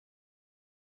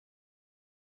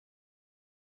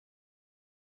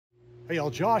Hey y'all,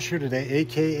 Josh here today,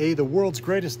 aka the world's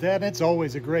greatest dad, and it's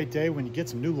always a great day when you get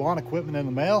some new lawn equipment in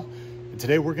the mail. And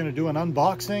today we're going to do an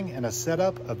unboxing and a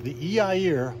setup of the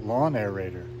EEIEER lawn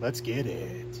aerator. Let's get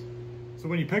it. So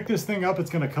when you pick this thing up, it's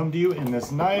going to come to you in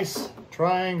this nice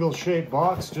triangle shaped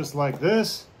box just like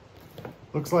this.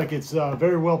 Looks like it's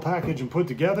very well packaged and put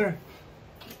together.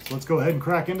 So let's go ahead and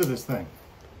crack into this thing.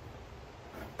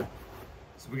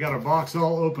 So we got our box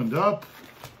all opened up.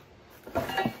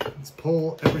 Let's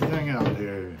pull everything out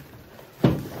here.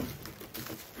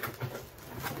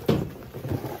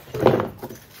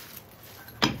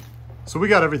 So we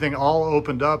got everything all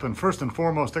opened up, and first and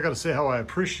foremost, I got to say how I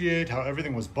appreciate how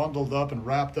everything was bundled up and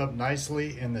wrapped up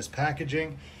nicely in this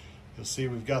packaging. You'll see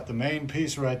we've got the main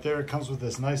piece right there. It comes with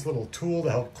this nice little tool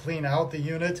to help clean out the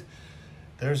unit.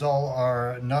 There's all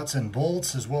our nuts and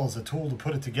bolts, as well as a tool to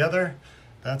put it together.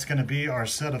 That's going to be our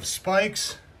set of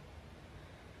spikes.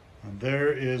 And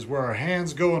there is where our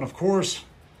hands go, and of course,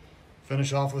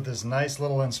 finish off with this nice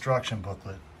little instruction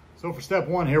booklet. So for step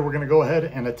one here, we're going to go ahead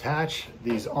and attach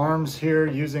these arms here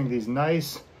using these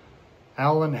nice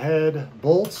Allen head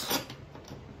bolts.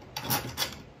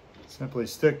 Simply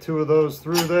stick two of those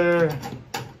through there.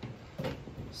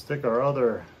 Stick our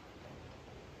other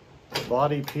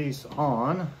body piece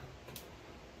on.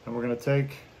 And we're going to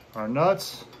take our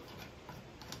nuts,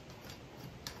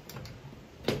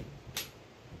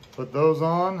 put those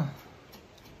on,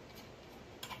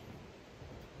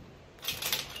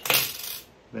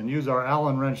 then use our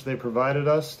Allen wrench they provided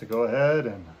us to go ahead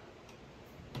and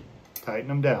tighten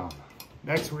them down.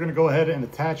 Next, we're going to go ahead and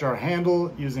attach our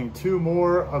handle using two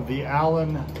more of the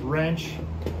Allen wrench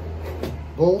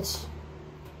bolts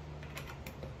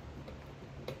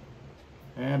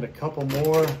and a couple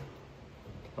more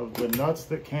of the nuts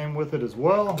that came with it as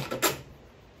well.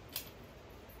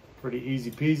 Pretty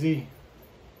easy peasy.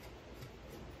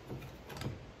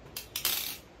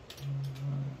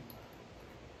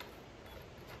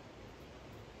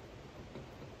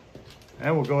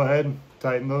 And we'll go ahead and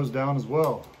tighten those down as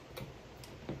well.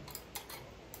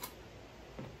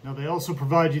 Now they also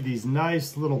provide you these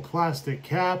nice little plastic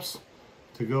caps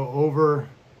to go over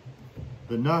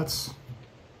the nuts.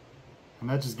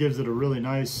 And that just gives it a really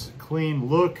nice clean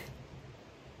look.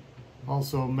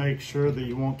 Also make sure that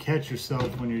you won't catch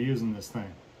yourself when you're using this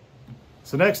thing.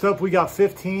 So next up, we got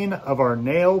 15 of our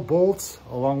nail bolts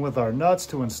along with our nuts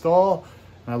to install.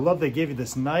 And I love they gave you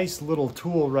this nice little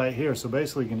tool right here. So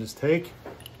basically you can just take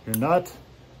your nut,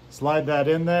 slide that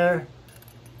in there.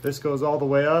 This goes all the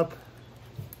way up,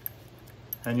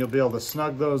 and you'll be able to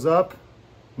snug those up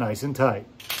nice and tight.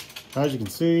 As you can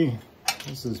see,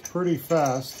 this is pretty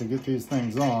fast to get these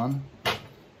things on.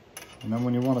 And then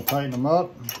when you want to tighten them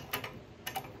up,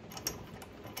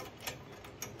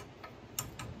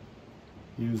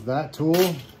 use that tool.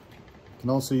 You can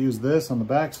also use this on the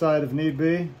back side if need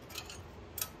be.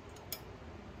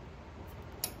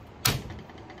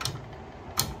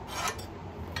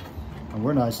 And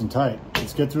we're nice and tight.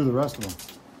 Let's get through the rest of them.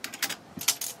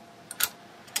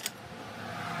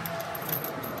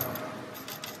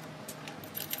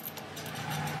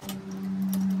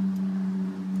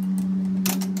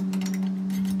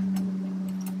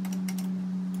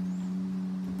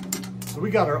 So we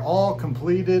got her all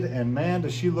completed, and man,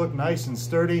 does she look nice and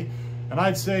sturdy. And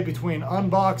I'd say between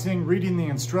unboxing, reading the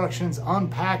instructions,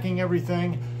 unpacking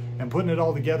everything, and putting it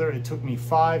all together, it took me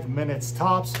 5 minutes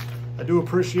tops. I do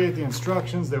appreciate the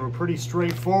instructions. They were pretty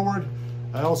straightforward.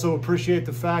 I also appreciate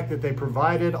the fact that they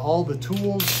provided all the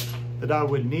tools that I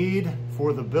would need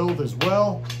for the build as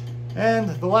well. And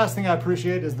the last thing I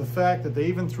appreciate is the fact that they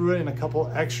even threw in a couple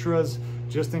extras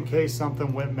just in case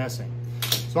something went missing.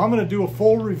 So I'm going to do a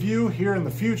full review here in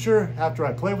the future after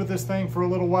I play with this thing for a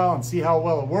little while and see how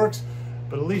well it works.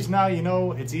 But at least now you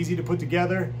know it's easy to put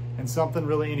together and something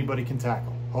really anybody can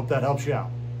tackle. Hope that helps you out.